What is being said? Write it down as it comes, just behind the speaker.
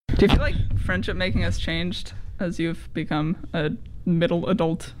Do you feel like friendship making has changed as you've become a middle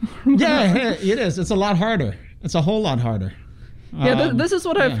adult? Yeah, it is. It's a lot harder. It's a whole lot harder. Yeah, this is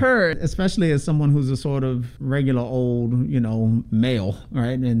what I've heard. Especially as someone who's a sort of regular old, male,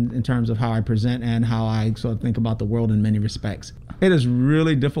 right? In terms of how I present and how I sort of think about the world in many respects. It is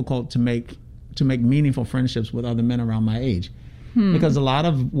really difficult to make meaningful friendships with other men around my age. Because a lot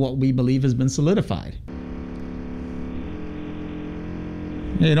of what we believe has been solidified.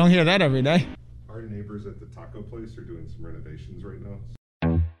 You don't hear that every day. Our neighbors at the taco place are doing some renovations right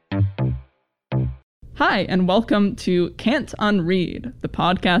now. Hi, and welcome to Can't Unread, the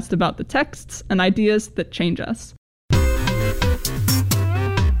podcast about the texts and ideas that change us.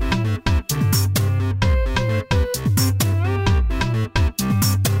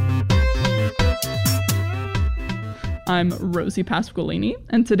 I'm Rosie Pasqualini,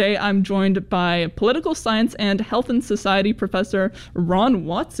 and today I'm joined by political science and health and society professor Ron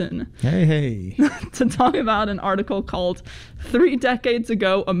Watson. Hey. To talk about an article called 3 Decades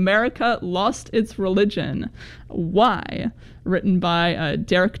Ago, America Lost Its Religion. Why? Written by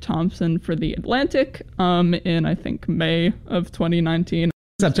Derek Thompson for The Atlantic in, I think, May of 2019.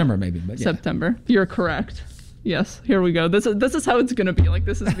 September, maybe, but yeah. September. You're correct. Yes, here we go. This is how it's going to be. Like,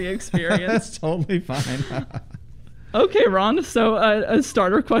 this is the experience. That's totally fine. Okay, Ron, so a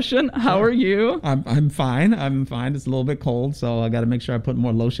starter question. How are you? I'm fine. It's a little bit cold, so I got to make sure I put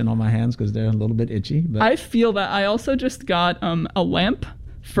more lotion on my hands because they're a little bit itchy. But I feel that. I also just got a lamp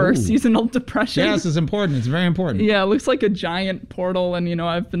for seasonal depression. Yes, it's important. It's very important. Yeah, it looks like a giant portal, and,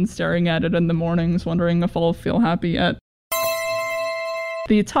 I've been staring at it in the mornings, wondering if I'll feel happy yet.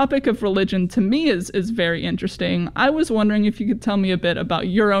 The topic of religion to me is very interesting. I was wondering if you could tell me a bit about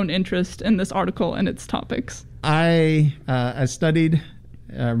your own interest in this article and its topics. I studied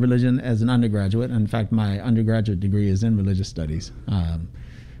religion as an undergraduate. In fact, my undergraduate degree is in religious studies.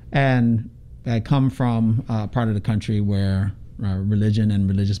 And I come from a part of the country where religion and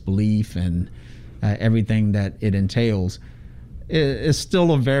religious belief and everything that it entails is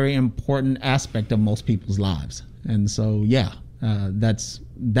still a very important aspect of most people's lives. And so,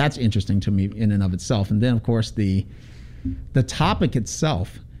 that's interesting to me in and of itself. And then, of course, the topic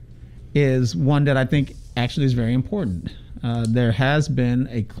itself is one that I think actually is very important. There has been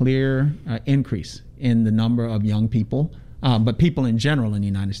a clear increase in the number of young people, but people in general in the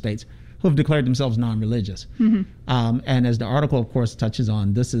United States, who have declared themselves non-religious. Mm-hmm. And as the article, of course, touches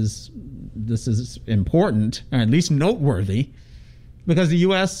on, this is important, or at least noteworthy, because the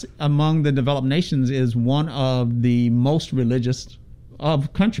U.S. among the developed nations is one of the most religious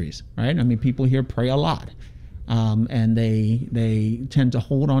of countries, right? I mean, people here pray a lot, and they tend to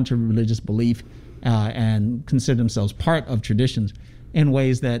hold on to religious belief and consider themselves part of traditions in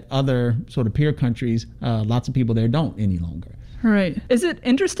ways that other sort of peer countries, lots of people there don't any longer. Right. Is it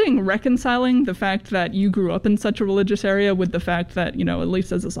interesting reconciling the fact that you grew up in such a religious area with the fact that, at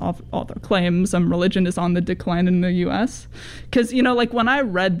least as this author claims, religion is on the decline in the U.S.? Because, like when I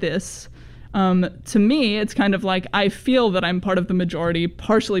read this, to me, it's kind of like I feel that I'm part of the majority,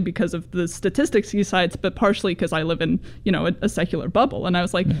 partially because of the statistics he cites, but partially because I live in, a secular bubble. And I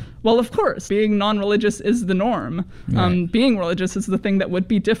was like, well, of course, being non-religious is the norm. Right. Being religious is the thing that would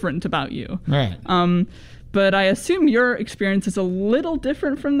be different about you. Right. But I assume your experience is a little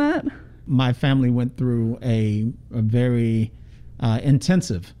different from that. My family went through a very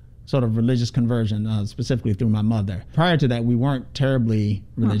intensive sort of religious conversion, specifically through my mother. Prior to that, we weren't terribly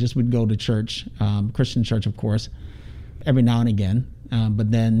religious. We'd go to church, Christian church, of course, every now and again.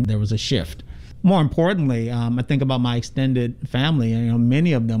 But then there was a shift. More importantly, I think about my extended family.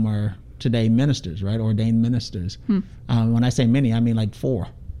 Many of them are today ministers, right? Ordained ministers. When I say many, I mean like 4.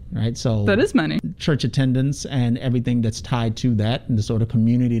 Right, so that is many. Church attendance and everything that's tied to that, and the sort of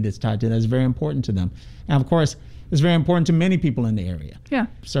community that's tied to that, is very important to them. And of course, it's very important to many people in the area. Yeah,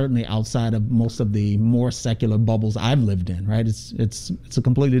 certainly outside of most of the more secular bubbles I've lived in. Right, it's a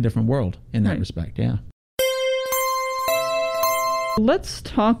completely different world in that respect. Yeah. Let's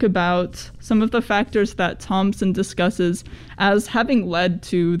talk about some of the factors that Thompson discusses as having led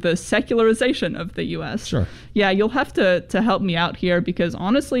to the secularization of the U.S. Sure. Yeah, you'll have to help me out here because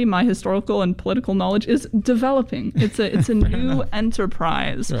honestly, my historical and political knowledge is developing. It's a new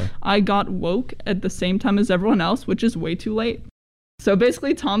enterprise. Sure. I got woke at the same time as everyone else, which is way too late. So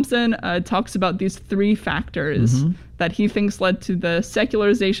basically, Thompson talks about these 3 factors that he thinks led to the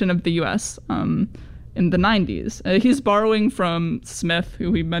secularization of the U.S. In the 90s. He's borrowing from Smith,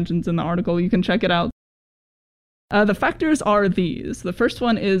 who he mentions in the article. You can check it out. The factors are these. The first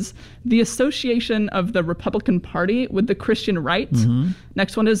one is the association of the Republican Party with the Christian right.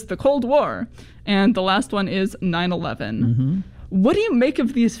 Next one is the Cold War. And the last one is 9/11. What do you make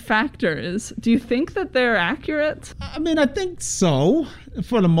of these factors? Do you think that they're accurate? I mean, I think so,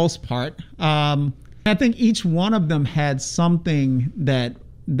 for the most part. I think each one of them had something that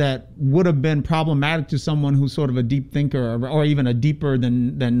would have been problematic to someone who's sort of a deep thinker, or even a deeper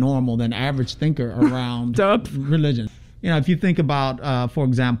than normal, than average thinker around religion. If you think about, for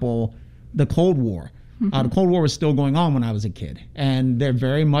example, the Cold War. The Cold War was still going on when I was a kid. And there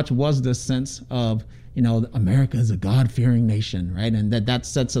very much was this sense of, America is a God-fearing nation, right? And that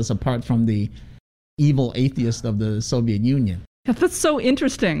sets us apart from the evil atheist of the Soviet Union. Yeah, that's so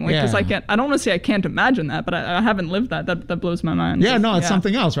interesting. Because I don't want to say I can't imagine that, but I haven't lived that. That blows my mind. Yeah, no, it's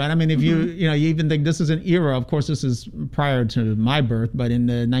something else, right? I mean, if you even think this is an era, of course, this is prior to my birth, but in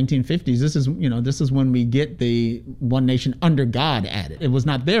the 1950s, this is when we get the one nation under God added. It was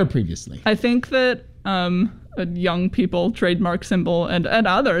not there previously. I think that young people, trademark symbol, and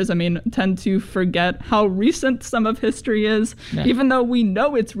others, tend to forget how recent some of history is. Yeah. Even though we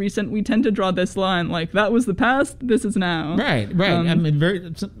know it's recent, we tend to draw this line like, that was the past, this is now. Right.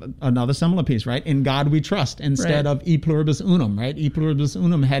 Another similar piece, right? In God we trust, instead of E pluribus unum, right? E pluribus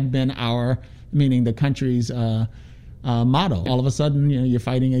unum had been meaning the country's motto. All of a sudden, you're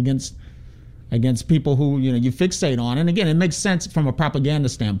fighting against people who you fixate on. And again, it makes sense from a propaganda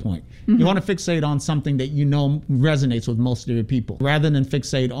standpoint. You want to fixate on something that resonates with most of your people, rather than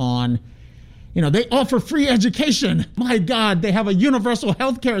fixate on, they offer free education. My God, they have a universal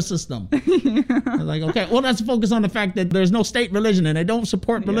healthcare system. Like, okay, well, let's focus on the fact that there's no state religion and they don't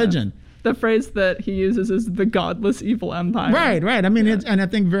support religion. The phrase that he uses is the godless evil empire. Right. I mean, and I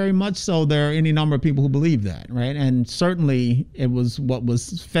think very much so there are any number of people who believe that, right? And certainly it was what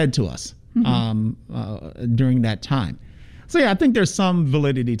was fed to us during that time. So yeah, I think there's some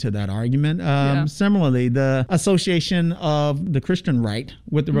validity to that argument. Similarly, the association of the Christian right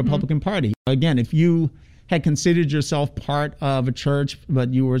with the Republican Party. Again, if you had considered yourself part of a church,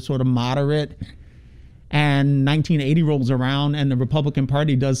 but you were sort of moderate, and 1980 rolls around and the Republican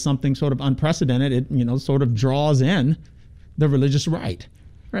Party does something sort of unprecedented, it sort of draws in the religious right.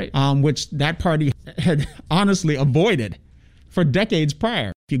 Right. Which that party had honestly avoided for decades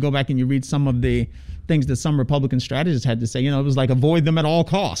prior. If you go back and you read some of the things that some Republican strategists had to say, it was like, avoid them at all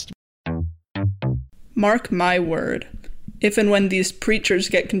cost. Mark my word, if and when these preachers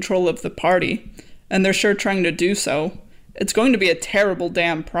get control of the party, and they're sure trying to do so, it's going to be a terrible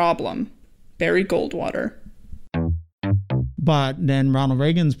damn problem. Barry Goldwater. But then Ronald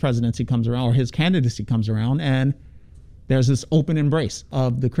Reagan's presidency comes around, or his candidacy comes around, and there's this open embrace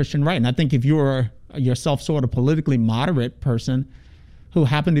of the Christian right. And I think if you're yourself sort of politically moderate person who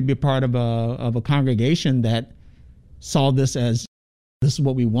happened to be part of a congregation that saw this as, this is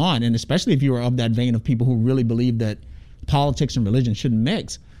what we want, and especially if you were of that vein of people who really believe that politics and religion shouldn't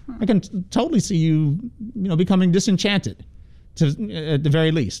mix, I can totally see you becoming disenchanted, at the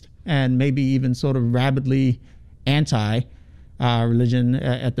very least, and maybe even sort of rabidly anti-religion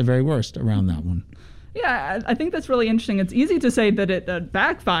at the very worst around that one. Yeah, I think that's really interesting. It's easy to say that it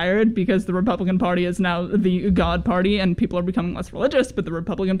backfired because the Republican Party is now the God Party and people are becoming less religious, but the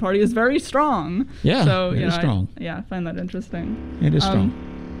Republican Party is very strong. Yeah, so, it is strong. I find that interesting. It is strong.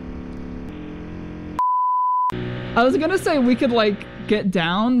 I was going to say we could, get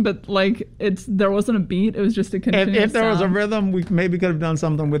down, but, there wasn't a beat. It was just a continuous If there was a sound. rhythm, we maybe could have done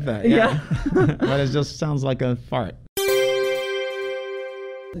something with that. Yeah. But it just sounds like a fart.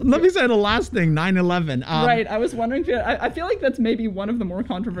 Let me say the last thing, 9/11. Right, I was wondering if I feel like that's maybe one of the more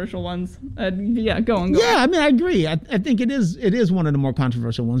controversial ones. Go on. Yeah, I mean, I agree. I think it is one of the more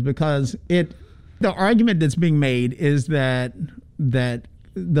controversial ones because the argument that's being made is that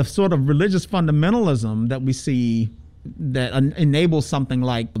the sort of religious fundamentalism that we see that enables something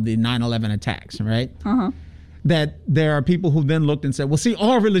like the 9/11 attacks, right? That there are people who then looked and said, well, see,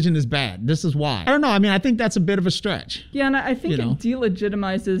 all religion is bad. This is why. I don't know. I mean, I think that's a bit of a stretch. Yeah, and I think it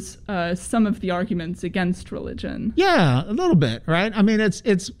delegitimizes some of the arguments against religion. Yeah, a little bit, right? I mean,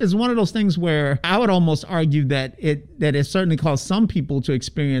 it's one of those things where I would almost argue that it certainly caused some people to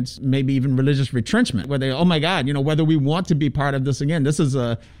experience maybe even religious retrenchment, where they, oh my God, whether we want to be part of this again, this is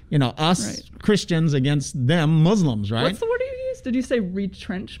us right. Christians against them Muslims, right? What's the word you used? Did you say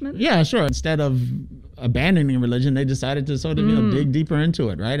retrenchment? Yeah, sure. Instead of abandoning religion, they decided to sort of dig deeper into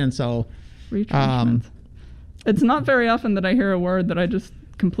it, right? And so retrenchment. It's not very often that I hear a word that I just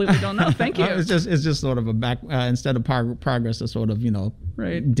completely don't know. Thank you. It's just sort of a back instead of progress, a sort of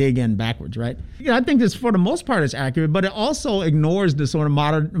right. dig in backwards, right? Yeah, I think this for the most part is accurate, but it also ignores the sort of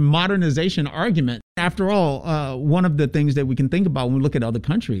modernization argument. After all, one of the things that we can think about when we look at other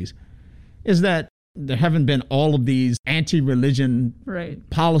countries is that there haven't been all of these anti-religion Right.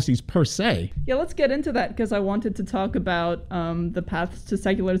 policies per se. Yeah, let's get into that because I wanted to talk about the paths to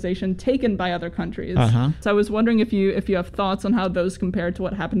secularization taken by other countries. So I was wondering if you have thoughts on how those compare to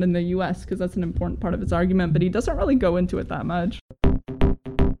what happened in the U.S. because that's an important part of his argument, but he doesn't really go into it that much.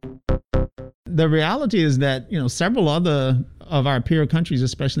 The reality is that, several other of our peer countries,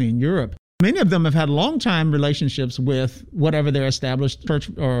 especially in Europe, many of them have had long-time relationships with whatever their established church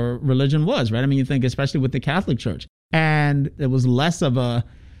or religion was, right? I mean, you think especially with the Catholic Church. And it was less of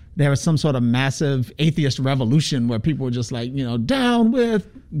there was some sort of massive atheist revolution where people were just like, down with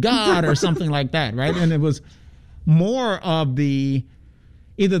God or something like that, right? And it was more of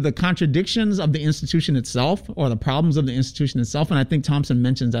either the contradictions of the institution itself or the problems of the institution itself. And I think Thompson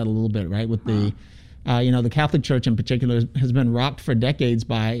mentions that a little bit, right? With the Catholic Church in particular has been rocked for decades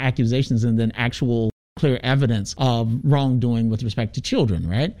by accusations and then actual clear evidence of wrongdoing with respect to children,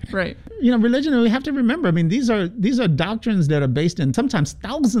 right? Right. Religion, we have to remember, I mean, these are doctrines that are based in sometimes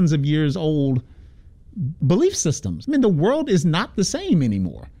thousands of years old belief systems. I mean, the world is not the same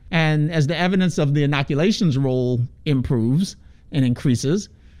anymore. And as the evidence of the inoculations role improves and increases,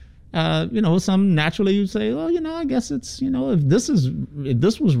 some naturally say, well, I guess it's, if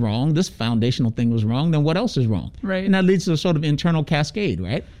this was wrong, this foundational thing was wrong, then what else is wrong? Right. And that leads to a sort of internal cascade,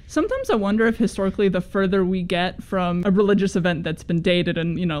 right? Sometimes I wonder if historically the further we get from a religious event that's been dated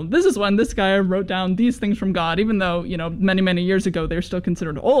and, this is when this guy wrote down these things from God, even though, many, many years ago they're still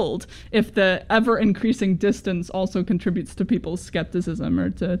considered old, if the ever increasing distance also contributes to people's skepticism or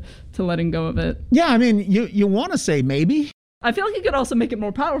to letting go of it. Yeah, I mean, you want to say maybe. I feel like you could also make it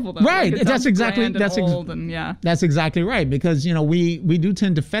more powerful, though. Right. Like That's exactly yeah. That's exactly right, because we do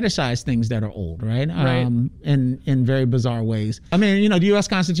tend to fetishize things that are old, right? Right. In very bizarre ways. I mean, the U.S.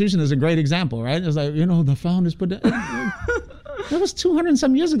 Constitution is a great example, right? It's like the founders put that. That was 200 and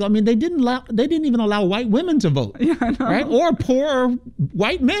some years ago. I mean, they didn't even allow white women to vote, right? Or poor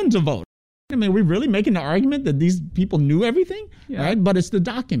white men to vote. I mean, we're really making the argument that these people knew everything, right? But it's the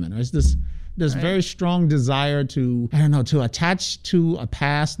document, right? It's this very strong desire to attach to a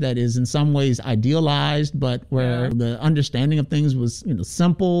past that is in some ways idealized, but where the understanding of things was,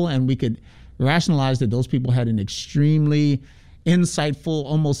 simple, and we could rationalize that those people had an extremely insightful,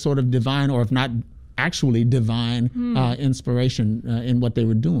 almost sort of divine, or if not actually divine, inspiration in what they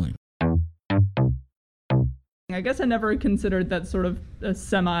were doing. I guess I never considered that sort of a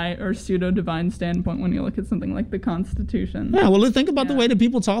semi or pseudo-divine standpoint when you look at something like the Constitution. Yeah, well, think about the way that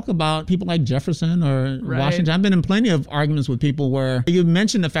people talk about people like Jefferson or Washington. I've been in plenty of arguments with people where you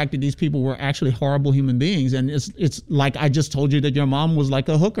mention the fact that these people were actually horrible human beings, and it's like I just told you that your mom was like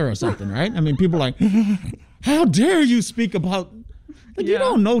a hooker or something, right? I mean, people are like, how dare you speak about... You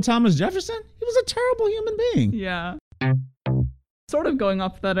don't know Thomas Jefferson? He was a terrible human being. Yeah. Sort of going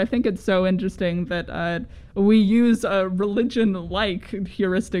off that, I think it's so interesting that we use religion-like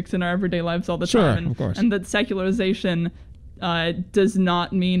heuristics in our everyday lives all the time. Of course. And that secularization does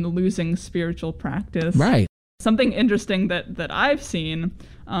not mean losing spiritual practice. Right. Something interesting that I've seen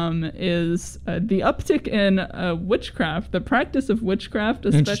is the uptick in witchcraft, the practice of witchcraft,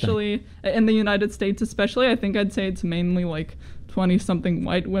 especially in the United States, especially. I think I'd say it's mainly like 20-something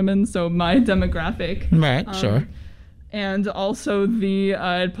white women, so my demographic. Right, sure. And also the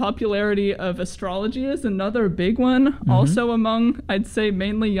popularity of astrology is another big one, also among, I'd say,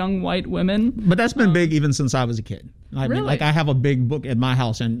 mainly young white women. But that's been big even since I was a kid. I mean, like, I have a big book at my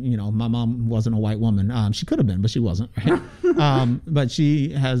house, and, my mom wasn't a white woman. She could have been, but she wasn't, right? But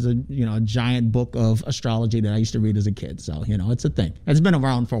she has a giant book of astrology that I used to read as a kid. So, it's a thing. It's been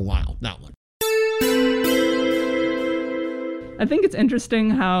around for a while, that one. I think it's interesting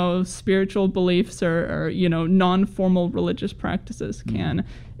how spiritual beliefs or non-formal religious practices can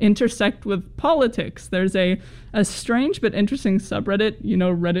intersect with politics. There's a strange but interesting subreddit,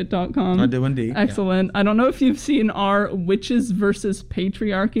 reddit.com. I do indeed. Excellent. Yeah. I don't know if you've seen our Witches versus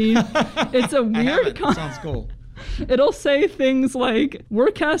Patriarchy. It's a weird Sounds cool. It'll say things like, we're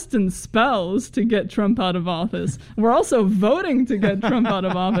casting spells to get Trump out of office. We're also voting to get Trump out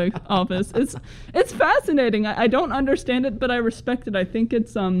of office. It's fascinating. I don't understand it, but I respect it. I think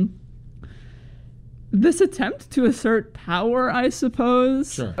it's this attempt to assert power, I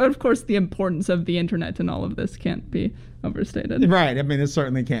suppose. Sure. Of course, the importance of the internet and all of this can't be overstated. Right. I mean, it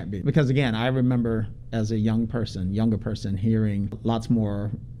certainly can't be. Because, again, I remember as a younger person, hearing lots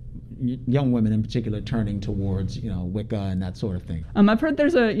more young women in particular turning towards, Wicca and that sort of thing. I've heard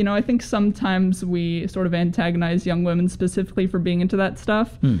there's I think sometimes we sort of antagonize young women specifically for being into that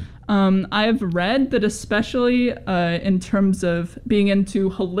stuff. I've read that especially in terms of being into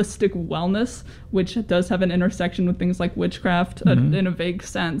holistic wellness, which does have an intersection with things like witchcraft in a vague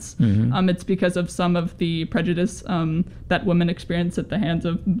sense, it's because of some of the prejudice that women experience at the hands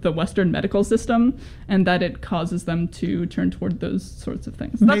of the Western medical system, and that it causes them to turn toward those sorts of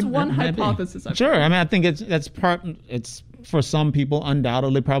things. That's one hypothesis. Sure. I mean, I think it's for some people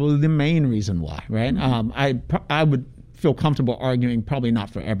undoubtedly probably the main reason why, right? I would feel comfortable arguing probably not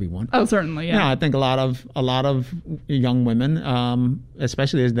for everyone. Oh, certainly, yeah. I think a lot of young women,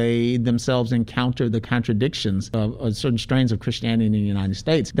 especially as they themselves encounter the contradictions of certain strains of Christianity in the United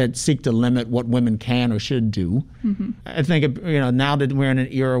States that seek to limit what women can or should do. I think now that we're in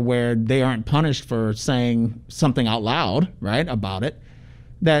an era where they aren't punished for saying something out loud, right, about it,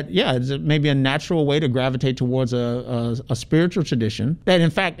 that, it's maybe a natural way to gravitate towards a spiritual tradition that, in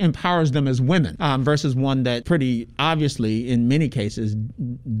fact, empowers them as women versus one that pretty obviously, in many cases,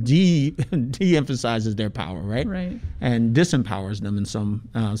 de-emphasizes their power, right? Right. And disempowers them in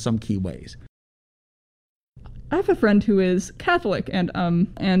some key ways. I have a friend who is Catholic,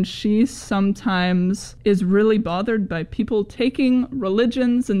 and she sometimes is really bothered by people taking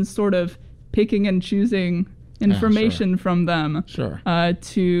religions and sort of picking and choosing information from them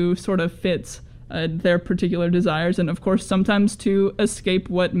to sort of fit their particular desires, and of course sometimes to escape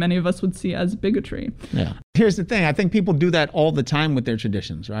what many of us would see as bigotry. Yeah. Here's the thing. I think people do that all the time with their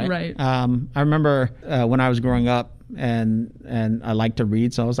traditions, right? Right. I remember when I was growing up and I liked to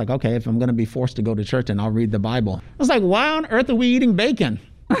read, so I was like, okay, if I'm going to be forced to go to church, then I'll read the Bible. I was like, why on earth are we eating bacon?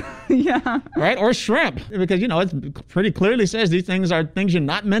 Yeah. Right? Or shrimp? Because, it pretty clearly says these things are things you're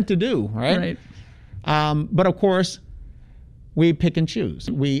not meant to do, right? Right. But of course, we pick and choose.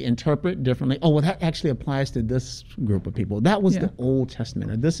 We interpret differently. Oh, well, that actually applies to this group of people. That was the Old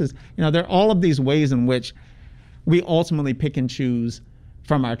Testament. This is, there are all of these ways in which we ultimately pick and choose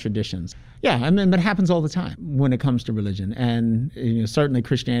from our traditions. Yeah, I mean, that happens all the time when it comes to religion. And certainly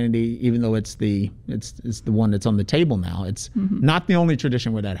Christianity, even though it's the one that's on the table now, it's not the only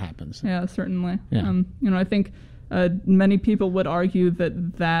tradition where that happens. Yeah, certainly. Yeah. I think many people would argue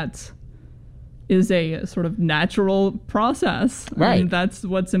that is a sort of natural process. Right. And that's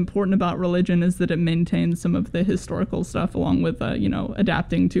what's important about religion, is that it maintains some of the historical stuff along with,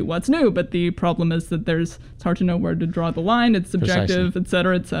 adapting to what's new. But the problem is that it's hard to know where to draw the line. It's subjective, et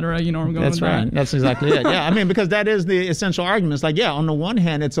cetera, et cetera. I'm going That's with right. that. That's exactly it. Yeah, I mean, because that is the essential argument. It's like, on the one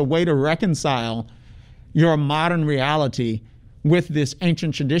hand, it's a way to reconcile your modern reality with this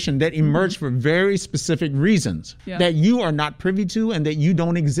ancient tradition that emerged for very specific reasons that you are not privy to and that you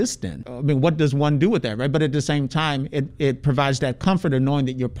don't exist in. I mean, what does one do with that, right? But at the same time, it provides that comfort of knowing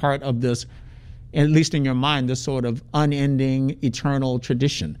that you're part of this, at least in your mind, this sort of unending, eternal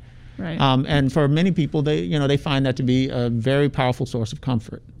tradition. Right. And for many people, they find that to be a very powerful source of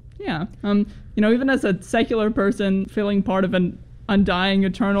comfort. Yeah. Even as a secular person, feeling part of an undying,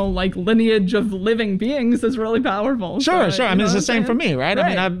 eternal, lineage of living beings is really powerful. Sure. I mean, it's the same for me, right? I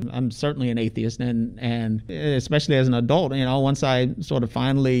mean, I'm certainly an atheist, and especially as an adult, once I sort of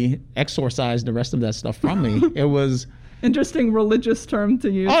finally exorcised the rest of that stuff from me, it was interesting religious term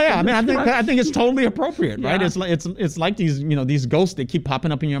to use. Oh yeah, I mean, I think it's totally appropriate, right? It's like these ghosts that keep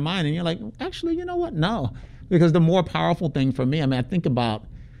popping up in your mind, and you're like, actually, you know what? No, because the more powerful thing for me, I mean, I think about.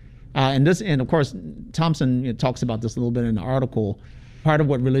 And of course, Thompson talks about this a little bit in the article. Part of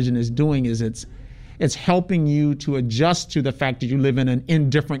what religion is doing is it's helping you to adjust to the fact that you live in an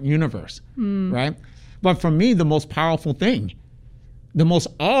indifferent universe, right? But for me, the most powerful thing, the most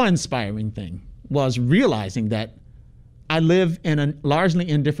awe-inspiring thing was realizing that I live in a largely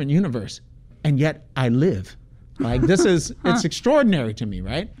indifferent universe, and yet I live. Like, this is, it's extraordinary to me,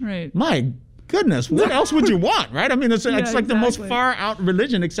 right? Right. My goodness, what else would you want, right? I mean, it's like the most far out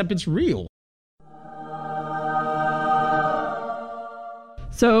religion, except it's real.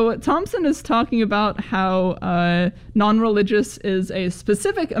 So Thompson is talking about how non-religious is a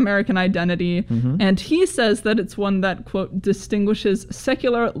specific American identity, and he says that it's one that, quote, distinguishes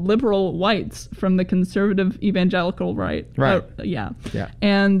secular liberal whites from the conservative evangelical right. Right. Yeah.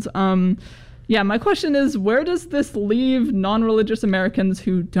 And my question is, where does this leave non-religious Americans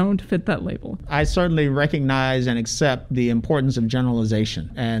who don't fit that label? I certainly recognize and accept the importance of generalization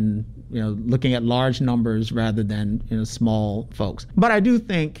and, looking at large numbers rather than, small folks. But I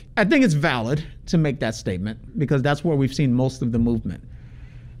think it's valid to make that statement because that's where we've seen most of the movement.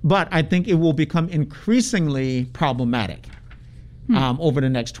 But I think it will become increasingly problematic over the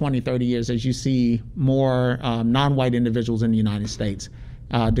next 20, 30 years as you see more non-white individuals in the United States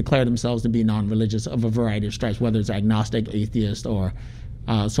declare themselves to be non-religious of a variety of stripes, whether it's agnostic, atheist, or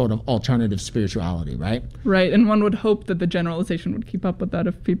sort of alternative spirituality, right? Right, and one would hope that the generalization would keep up with that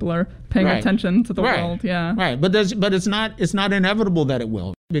if people are paying attention to the world. Yeah. Right, but it's not inevitable that it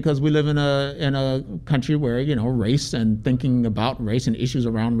will, because we live in a country where, you know, race and thinking about race and issues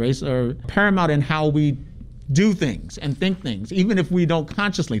around race are paramount in how we do things and think things, even if we don't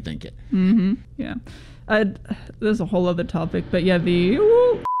consciously think it. Mm-hmm. Yeah. There's a whole other topic, but yeah,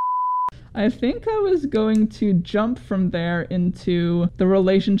 I think I was going to jump from there into the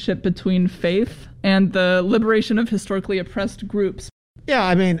relationship between faith and the liberation of historically oppressed groups. Yeah,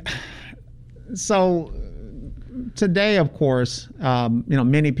 I mean, so today, of course, you know,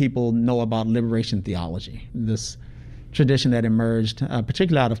 many people know about liberation theology, this tradition that emerged,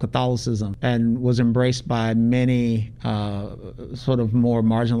 particularly out of Catholicism, and was embraced by many sort of more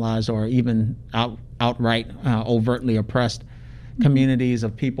marginalized or even outright overtly oppressed communities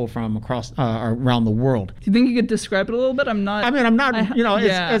of people from across around the world. Do you think you could describe it a little bit? I'm not. You know,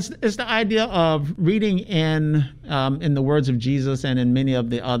 it's the idea of reading in the words of Jesus and in many of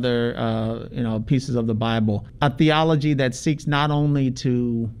the other you know, pieces of the Bible, a theology that seeks not only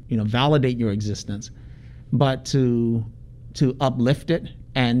to, you know, validate your existence, but to uplift it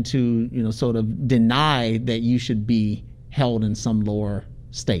and to, you know, sort of deny that you should be held in some lower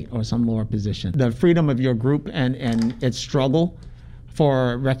state or some lower position. The freedom of your group and its struggle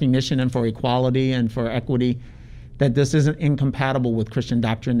for recognition and for equality and for equity, that this isn't incompatible with Christian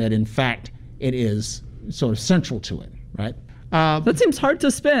doctrine, that in fact it is sort of central to it, right? That seems hard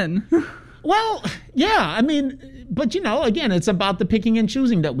to spin. Well, yeah, I mean, but you know, again, it's about the picking and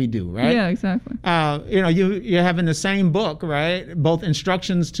choosing that we do, right? Yeah, exactly. You know, you have in the same book, right, both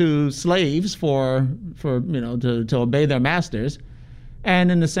instructions to slaves for you know, to obey their masters,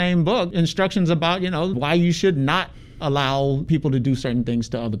 and in the same book, instructions about, you know, why you should not allow people to do certain things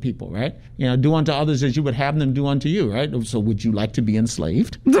to other people, right? You know, do unto others as you would have them do unto you, right? So would you like to be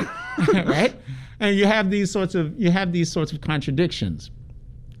enslaved? Right? And you have these sorts of contradictions,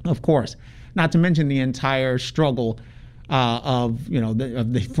 of course. Not to mention the entire struggle of, you know,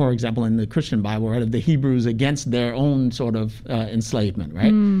 for example, in the Christian Bible, right, of the Hebrews against their own sort of enslavement, right? I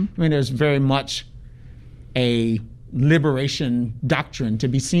mean, there's very much a liberation doctrine to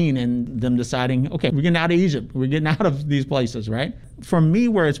be seen in them deciding, okay, we're getting out of Egypt, we're getting out of these places, right? For me,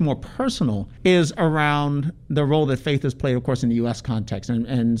 where it's more personal is around the role that faith has played, of course, in the U.S. context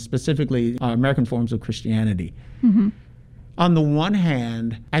and specifically American forms of Christianity. Mm-hmm. On the one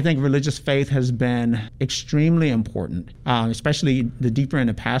hand, I think religious faith has been extremely important, especially the deeper in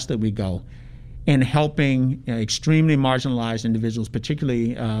the past that we go, in helping extremely marginalized individuals,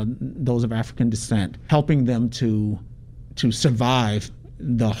 particularly those of African descent, helping them to survive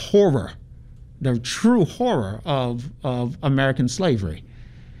the horror, the true horror of American slavery.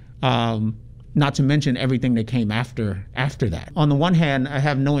 Not to mention everything that came after that. On the one hand, I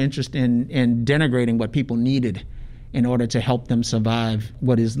have no interest in denigrating what people needed in order to help them survive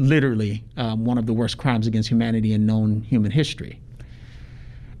what is literally one of the worst crimes against humanity in known human history.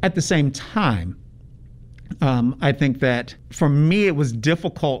 At the same time, I think that for me, it was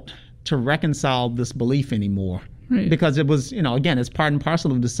difficult to reconcile this belief anymore, right? Because it was, you know, again, it's part and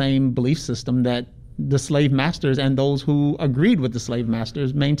parcel of the same belief system that the slave masters and those who agreed with the slave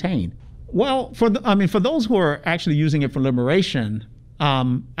masters maintained. Well, for those who are actually using it for liberation, I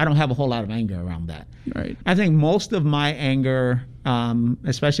don't have a whole lot of anger around that. Right. I think most of my anger,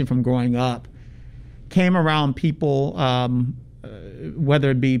 especially from growing up, came around people, whether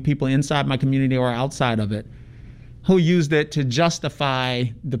it be people inside my community or outside of it, who used it to justify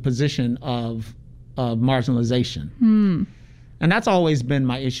the position of marginalization. And that's always been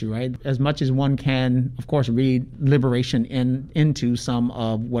my issue, right? As much as one can, of course, read liberation into some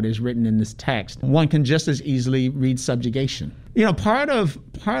of what is written in this text, one can just as easily read subjugation. You know, part of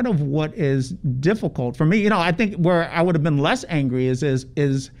what is difficult for me, you know, I think where I would have been less angry is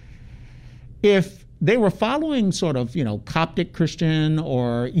if they were following sort of, you know, Coptic Christian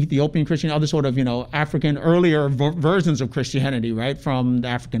or Ethiopian Christian, other sort of, you know, African earlier versions of Christianity, right, from the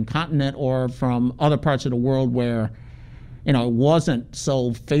African continent or from other parts of the world where, you know, it wasn't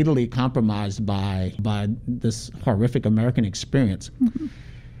so fatally compromised by this horrific American experience. Mm-hmm.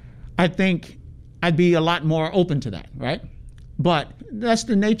 I think I'd be a lot more open to that, right? But that's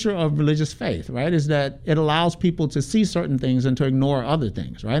the nature of religious faith, right? Is that it allows people to see certain things and to ignore other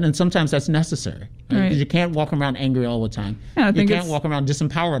things, right? And sometimes that's necessary, right? Because you can't walk around angry all the time. Yeah, I think you can't walk around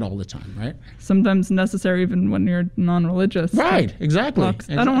disempowered all the time, right? Sometimes necessary even when you're non-religious. Right, exactly.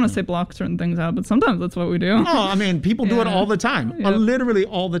 I don't want to say block certain things out, but sometimes that's what we do. Oh, I mean, people do it all the time, literally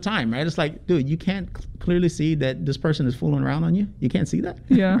all the time, right? It's like, dude, you can't clearly see that this person is fooling around on you. You can't see that.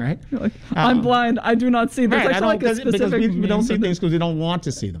 Yeah. Right? You're like, I'm blind. I do not see. There's right, actually like a specific because we don't see things because we don't want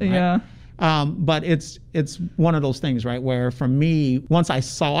to see them. Right? Yeah. But it's one of those things, right, where for me, once I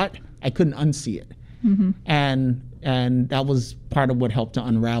saw it, I couldn't unsee it. Mm-hmm. And that was part of what helped to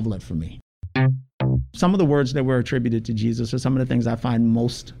unravel it for me. Some of the words that were attributed to Jesus are some of the things I find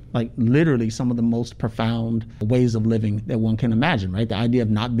most, like literally some of the most profound ways of living that one can imagine, right? The idea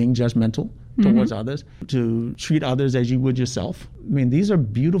of not being judgmental towards others, to treat others as you would yourself. I mean, these are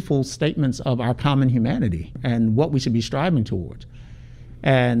beautiful statements of our common humanity and what we should be striving towards.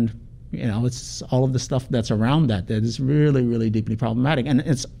 And, you know, it's all of the stuff that's around that is really, really deeply problematic.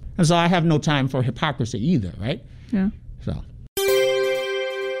 And so I have no time for hypocrisy either, right? Yeah. So.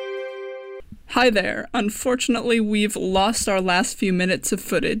 Hi there. Unfortunately, we've lost our last few minutes of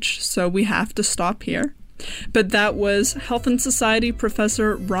footage, so we have to stop here. But that was Health and Society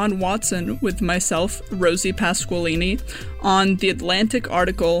Professor Ron Watson with myself, Rosie Pasqualini, on the Atlantic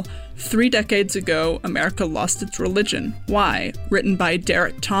article, 3 Decades Ago, America Lost Its Religion. Why? Written by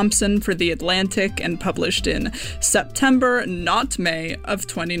Derek Thompson for The Atlantic and published in September, not May, of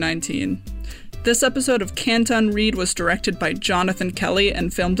 2019. This episode of Can't Unread was directed by Jonathan Kelly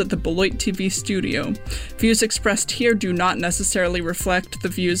and filmed at the Beloit TV studio. Views expressed here do not necessarily reflect the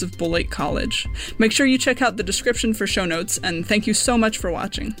views of Beloit College. Make sure you check out the description for show notes, and thank you so much for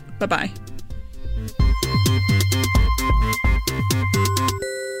watching. Bye-bye.